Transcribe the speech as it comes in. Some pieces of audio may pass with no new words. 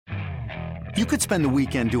You could spend the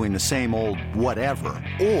weekend doing the same old whatever,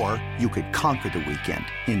 or you could conquer the weekend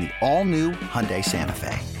in the all-new Hyundai Santa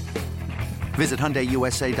Fe. Visit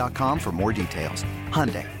HyundaiUSA.com for more details.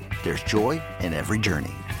 Hyundai, there's joy in every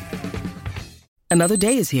journey. Another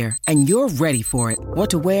day is here, and you're ready for it. What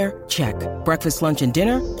to wear? Check. Breakfast, lunch, and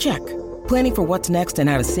dinner? Check. Planning for what's next and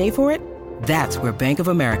how to save for it? That's where Bank of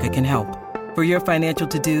America can help. For your financial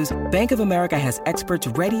to-dos, Bank of America has experts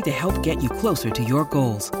ready to help get you closer to your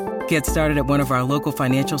goals. Get started at one of our local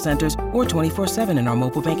financial centers or 24/7 in our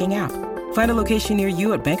mobile banking app. Find a location near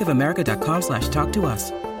you at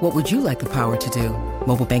bankofamerica.com/talktous. What would you like the power to do?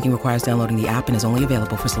 Mobile banking requires downloading the app and is only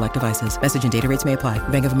available for select devices. Message and data rates may apply.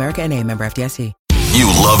 Bank of America N.A., member FDIC. You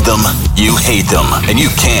love them, you hate them, and you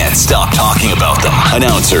can't stop talking about them.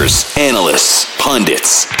 Announcers, analysts,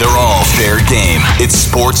 pundits, they're all fair game. It's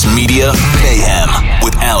Sports Media Mayhem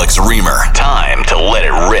with Alex Reamer. Time to let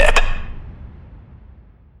it rip.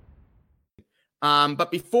 But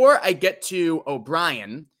before I get to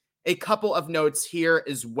O'Brien, a couple of notes here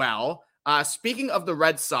as well. Speaking of the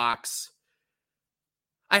Red Sox,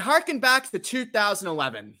 I harken back to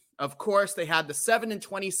 2011. Of course, they had the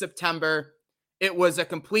 7-20 September. It was a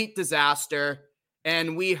complete disaster,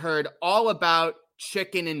 and we heard all about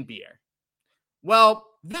chicken and beer. Well,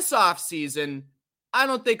 this offseason, I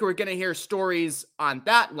don't think we're going to hear stories on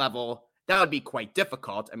that level. That would be quite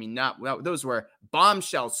difficult. I mean, those were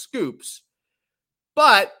bombshell scoops.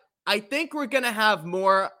 But I think we're going to have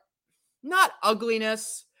more, not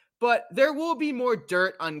ugliness, but there will be more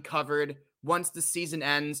dirt uncovered once the season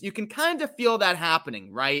ends. You can kind of feel that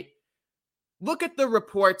happening, right? Look at the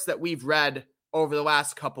reports that we've read over the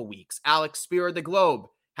last couple weeks. Alex Spear of the Globe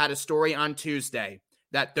had a story on Tuesday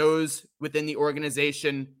that those within the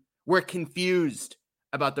organization were confused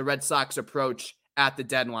about the Red Sox approach at the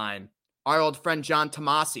deadline. Our old friend John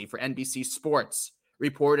Tomasi for NBC Sports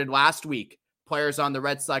reported last week players on the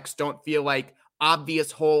Red Sox don't feel like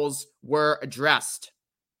obvious holes were addressed.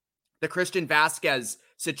 The Christian Vasquez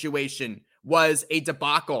situation was a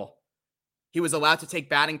debacle. He was allowed to take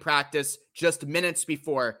batting practice just minutes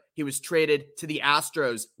before he was traded to the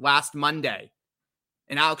Astros last Monday.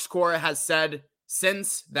 And Alex Cora has said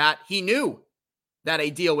since that he knew that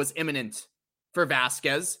a deal was imminent for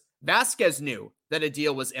Vasquez. Vasquez knew that a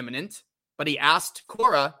deal was imminent, but he asked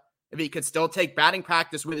Cora if he could still take batting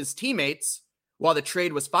practice with his teammates while the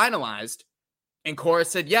trade was finalized. And Cora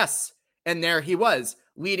said yes. And there he was,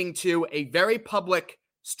 leading to a very public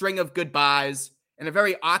string of goodbyes and a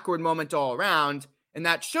very awkward moment all around. And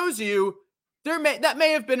that shows you that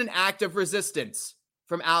may have been an act of resistance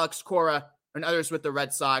from Alex Cora and others with the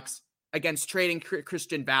Red Sox against trading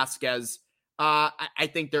Christian Vasquez. I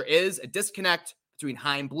think there is a disconnect between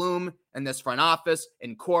Chaim Bloom and this front office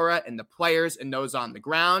and Cora and the players and those on the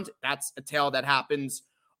ground. That's a tale that happens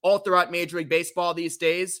all throughout Major League Baseball these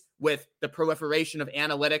days with the proliferation of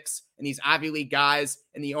analytics and these Ivy League guys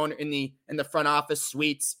and the owner in the front office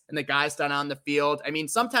suites and the guys down on the field. I mean,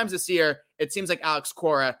 sometimes this year it seems like Alex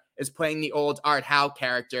Cora is playing the old Art Howe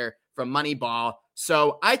character from Moneyball.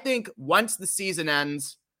 So I think once the season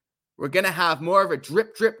ends, we're going to have more of a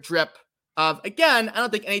drip, drip, drip of, again, I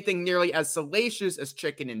don't think anything nearly as salacious as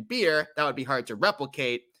chicken and beer. That would be hard to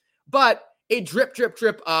replicate. But a drip, drip,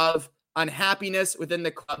 drip of unhappiness within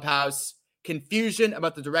the clubhouse, confusion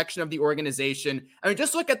about the direction of the organization. I mean,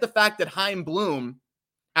 just look at the fact that Chaim Bloom,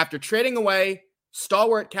 after trading away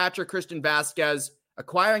stalwart catcher Christian Vasquez,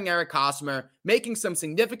 acquiring Eric Hosmer, making some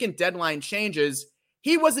significant deadline changes,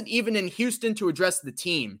 he wasn't even in Houston to address the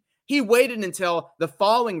team. He waited until the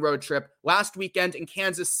following road trip last weekend in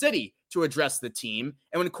Kansas City to address the team.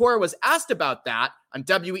 And when Cora was asked about that on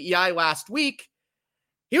WEI last week,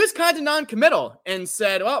 he was kind of non-committal and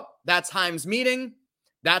said, well, that's Chaim's meeting.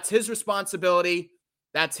 That's his responsibility.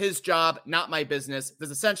 That's his job, not my business.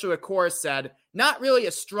 That's essentially what Cora said. Not really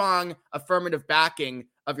a strong affirmative backing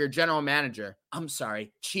of your general manager. I'm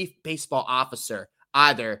sorry, chief baseball officer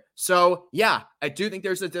either. So yeah, I do think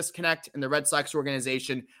there's a disconnect in the Red Sox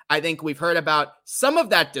organization. I think we've heard about some of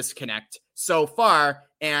that disconnect so far.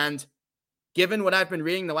 And given what I've been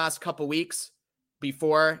reading the last couple weeks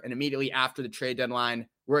before and immediately after the trade deadline,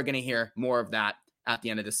 we're going to hear more of that at the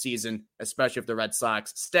end of the season, especially if the Red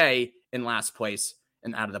Sox stay in last place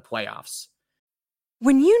and out of the playoffs.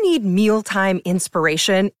 When you need mealtime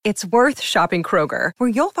inspiration, it's worth shopping Kroger, where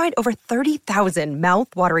you'll find over 30,000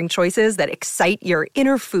 mouth-watering choices that excite your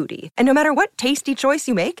inner foodie. And no matter what tasty choice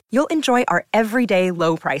you make, you'll enjoy our everyday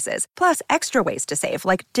low prices, plus extra ways to save,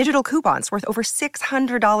 like digital coupons worth over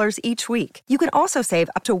 $600 each week. You can also save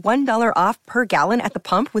up to $1 off per gallon at the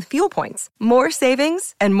pump with fuel points. More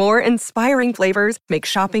savings and more inspiring flavors make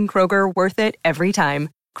shopping Kroger worth it every time.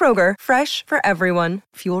 Kroger, fresh for everyone.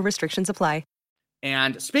 Fuel restrictions apply.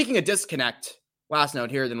 And speaking of disconnect, last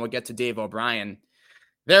note here, then we'll get to Dave O'Brien.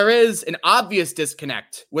 There is an obvious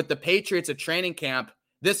disconnect with the Patriots at training camp.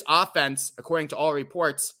 This offense, according to all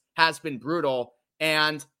reports, has been brutal.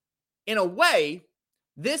 And in a way,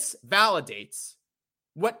 this validates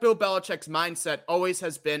what Bill Belichick's mindset always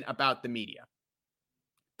has been about the media.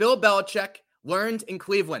 Bill Belichick learned in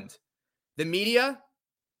Cleveland, the media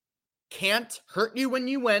can't hurt you when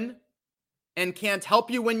you win and can't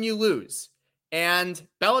help you when you lose. And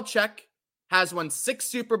Belichick has won 6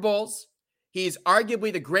 Super Bowls. He's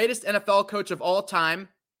arguably the greatest NFL coach of all time.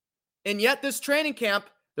 And yet this training camp,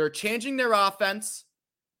 they're changing their offense,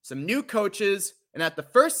 some new coaches, and at the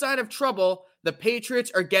first sign of trouble, the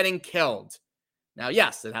Patriots are getting killed. Now,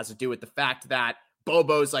 yes, it has to do with the fact that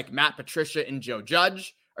Bobos like Matt Patricia and Joe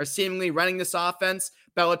Judge are seemingly running this offense.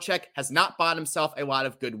 Belichick has not bought himself a lot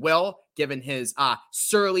of goodwill, given his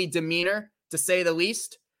surly demeanor, to say the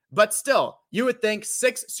least. But still, you would think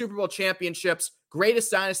 6 Super Bowl championships,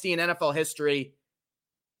 greatest dynasty in NFL history,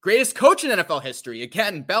 greatest coach in NFL history,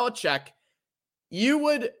 again, Belichick, you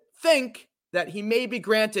would think that he may be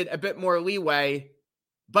granted a bit more leeway,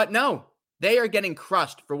 but no, they are getting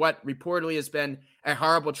crushed for what reportedly has been a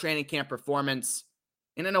horrible training camp performance.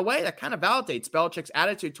 And in a way, that kind of validates Belichick's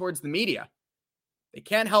attitude towards the media. They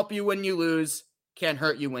can't help you when you lose, can't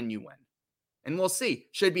hurt you when you win. And we'll see.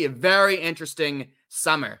 Should be a very interesting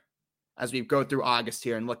summer as we go through August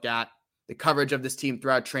here and look at the coverage of this team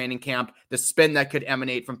throughout training camp, the spin that could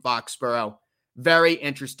emanate from Foxborough. Very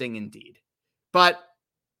interesting indeed. But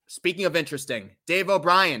speaking of interesting, Dave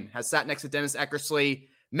O'Brien has sat next to Dennis Eckersley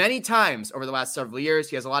many times over the last several years.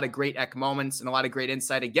 He has a lot of great Eck moments and a lot of great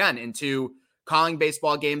insight, again, into calling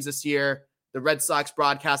baseball games this year, the Red Sox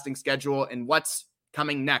broadcasting schedule, and what's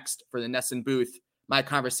coming next for the Nesson booth. My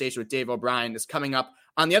conversation with Dave O'Brien is coming up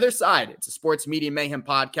on the other side. It's a Sports Media Mayhem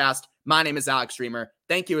podcast. My name is Alex Dreamer.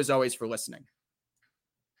 Thank you, as always, for listening.